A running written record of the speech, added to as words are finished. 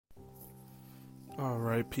All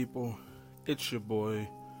right, people, it's your boy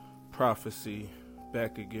Prophecy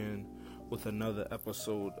back again with another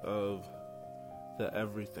episode of the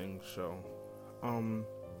Everything Show.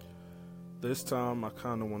 This time I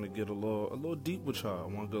kind of want to get a little deep with y'all. I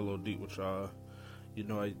want to get a little deep with y'all. You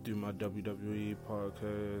know, I do my WWE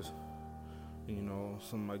podcast, some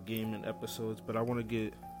of my gaming episodes, but I want to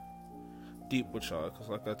get deep with y'all because,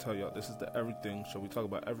 like I tell y'all, this is the Everything Show. We talk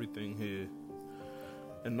about everything here,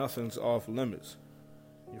 and nothing's off limits.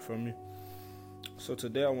 You feel me? So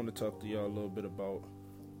today I want to talk to y'all a little bit about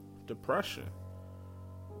depression.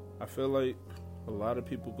 I feel like a lot of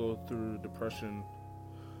people go through depression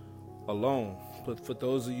alone. But for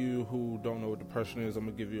those of you who don't know what depression is, I'm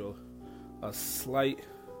going to give you a slight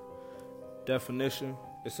definition.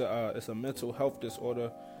 It's a mental health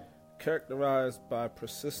disorder characterized by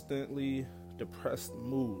persistently depressed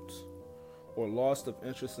moods or loss of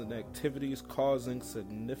interest in activities causing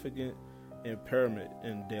significant impairment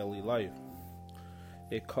in daily life.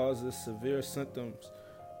 It causes severe symptoms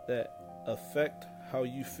that affect how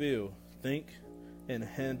you feel, think, and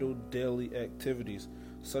handle daily activities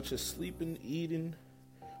such as sleeping, eating,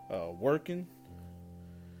 working.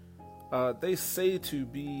 They say to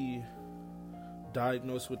be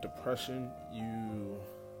diagnosed with depression, you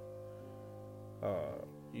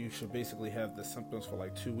should basically have the symptoms for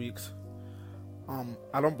like 2 weeks.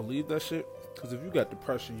 I don't believe that shit, because if you got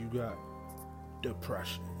depression, you got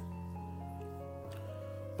depression.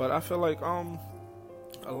 But I feel like a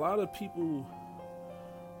lot of people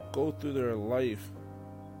go through their life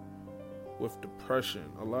with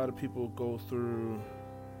depression. A lot of people go through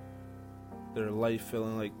their life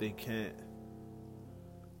feeling like they can't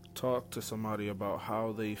talk to somebody about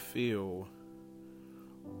how they feel,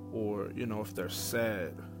 or if they're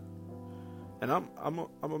sad. And I'm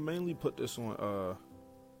mainly put this on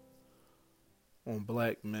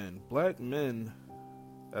black men. Black men,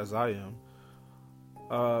 as I am,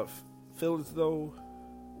 feel as though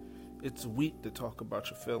it's weak to talk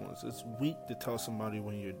about your feelings. It's weak to tell somebody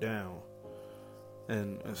when you're down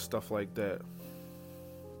and stuff like that.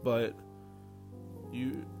 But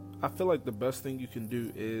I feel like the best thing you can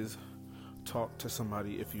do is talk to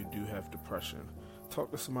somebody if you do have depression.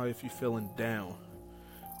 Talk to somebody if you're feeling down.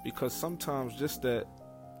 Because sometimes just that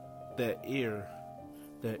ear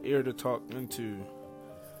to talk into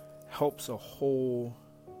helps a whole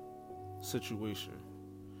situation.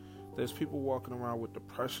 There's people walking around with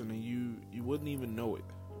depression and you wouldn't even know it.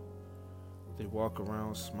 They walk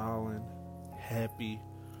around smiling, happy,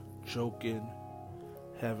 joking,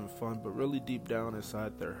 having fun, but really deep down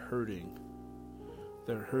inside they're hurting.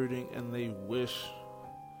 They're hurting and they wish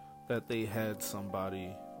that they had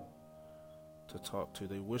somebody to talk to.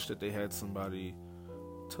 They wish that they had somebody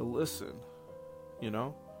to listen.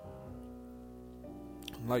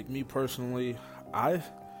 Like me personally, I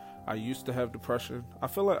used to have depression. I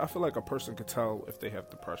feel like a person could tell if they have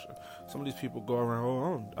depression. Some of these people go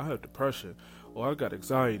around, I have depression, or I got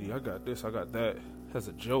anxiety, I got this, I got that, as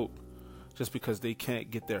a joke, just because they can't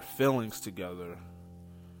get their feelings together.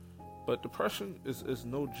 But depression is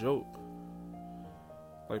no joke.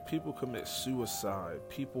 Like, people commit suicide.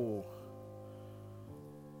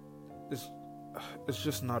 It's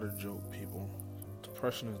just not a joke, people.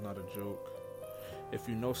 Depression is not a joke. If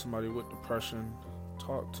you know somebody with depression,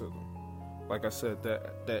 talk to them. Like I said,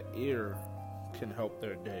 that ear can help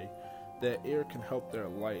their day. That ear can help their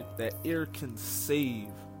life. That ear can save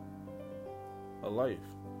a life.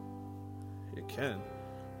 It can.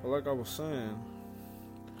 But like I was saying,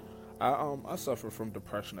 I suffered from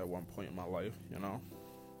depression at one point in my life,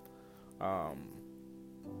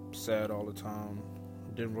 sad all the time.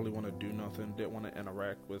 Didn't really want to do nothing. Didn't want to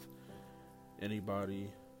interact with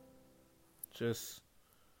anybody. Just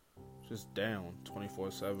down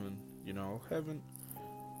 24/7. Having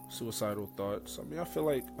suicidal thoughts. I mean, I feel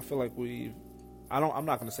like I'm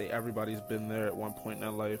not gonna say everybody's been there at one point in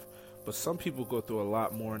their life, but some people go through a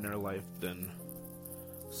lot more in their life than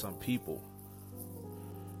some people.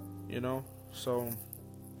 So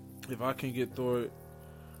if I can get through it,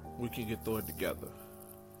 we can get through it together.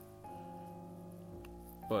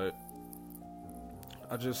 But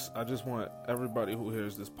I just want everybody who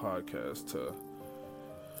hears this podcast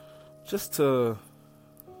to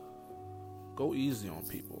go easy on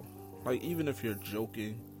people. Like, even if you're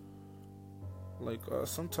joking, like,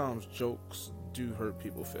 sometimes jokes do hurt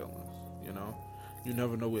people's feelings. You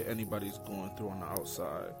never know what anybody's going through on the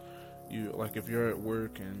outside. Like, if you're at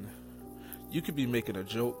work and you could be making a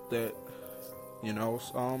joke that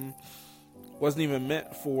wasn't even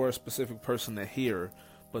meant for a specific person to hear,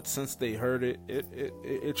 but since they heard it,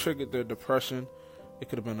 it triggered their depression. It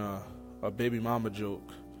could have been a baby mama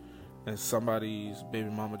joke, and somebody's baby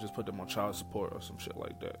mama just put them on child support or some shit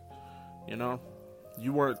like that. You know?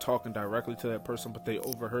 You weren't talking directly to that person, but they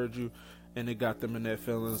overheard you, and it got them in their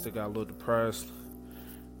feelings. They got a little depressed.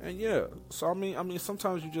 And yeah, so I mean,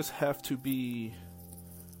 sometimes you just have to be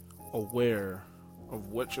aware of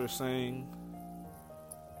what you're saying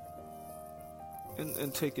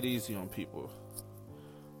and take it easy on people.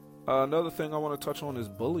 Another thing I want to touch on is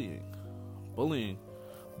bullying. Bullying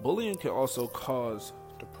can also cause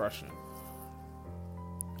depression.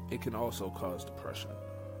 It can also cause depression.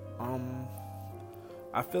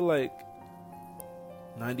 I feel like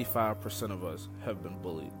 95% of us have been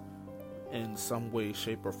bullied in some way,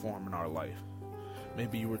 shape, or form in our life.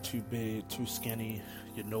 Maybe you were too big, too skinny,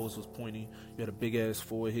 your nose was pointy, you had a big ass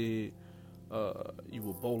forehead, you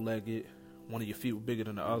were bow-legged, one of your feet were bigger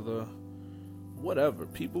than the other. Whatever.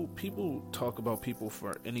 People talk about people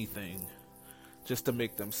for anything just to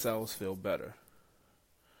make themselves feel better.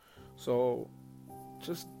 So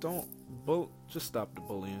just stop the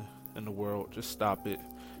bullying in the world. Just stop it.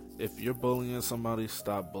 If you're bullying somebody,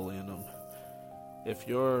 stop bullying them. If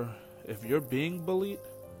you're being bullied,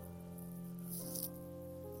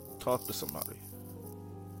 talk to somebody.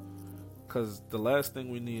 Because the last thing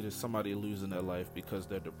we need is somebody losing their life because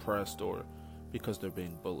they're depressed or because they're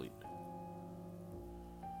being bullied.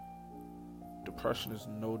 Depression is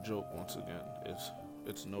no joke. Once again,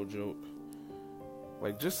 it's no joke.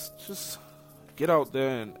 Like just get out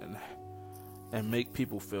there and make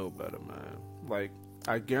people feel better, man. Like,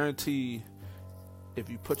 I guarantee if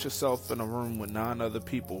you put yourself in a room with 9 other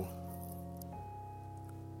people,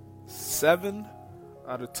 7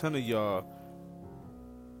 out of 10 of y'all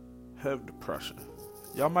have depression.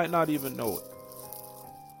 Y'all might not even know it.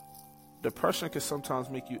 Depression can sometimes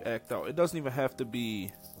make you act out. It doesn't even have to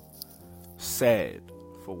be sad,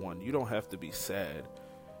 for one. You don't have to be sad.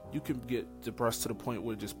 You can get depressed to the point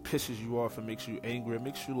where it just pisses you off and makes you angry. It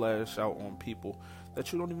makes you lash out on people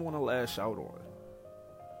that you don't even want to lash out on.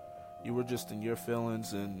 You were just in your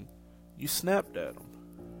feelings and you snapped at them.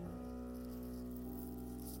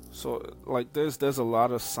 So, like, there's a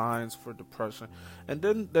lot of signs for depression. And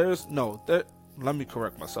then let me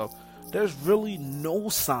correct myself. There's really no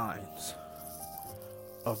signs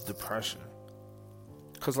of depression.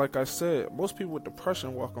 Because like I said, most people with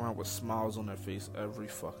depression walk around with smiles on their face every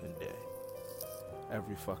fucking day.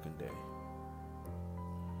 Every fucking day.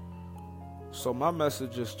 So my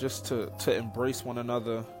message is just to embrace one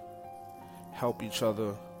another, help each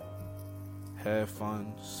other, have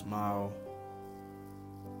fun, smile.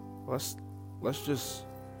 Let's just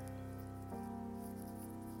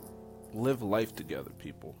live life together,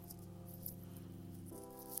 people.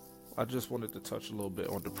 I just wanted to touch a little bit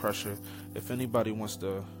on depression. If anybody wants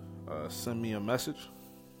to send me a message,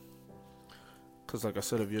 because like I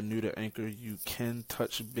said, if you're new to Anchor, you can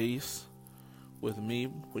touch base with me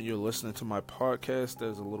when you're listening to my podcast.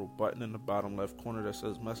 There's a little button in the bottom left corner that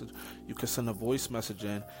says message. You can send a voice message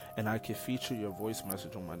in, and I can feature your voice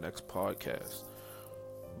message on my next podcast.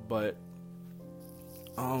 But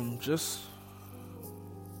just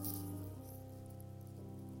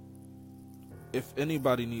if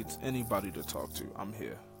anybody needs anybody to talk to, I'm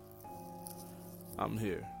here. I'm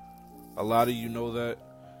here. A lot of you know that.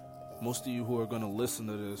 Most of you who are going to listen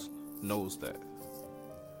to this knows that.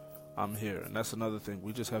 I'm here. And that's another thing.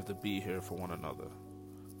 We just have to be here for one another.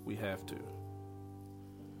 We have to.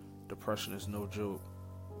 Depression is no joke.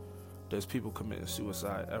 There's people committing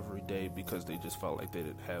suicide every day because they just felt like they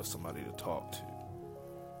didn't have somebody to talk to.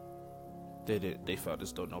 They felt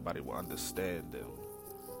as though nobody would understand them.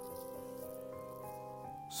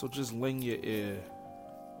 So just lend your ear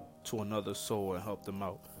to another soul and help them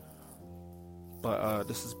out. But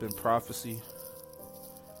this has been Prophecy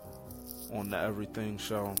on the Everything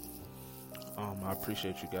Show. I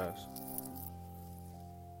appreciate you guys.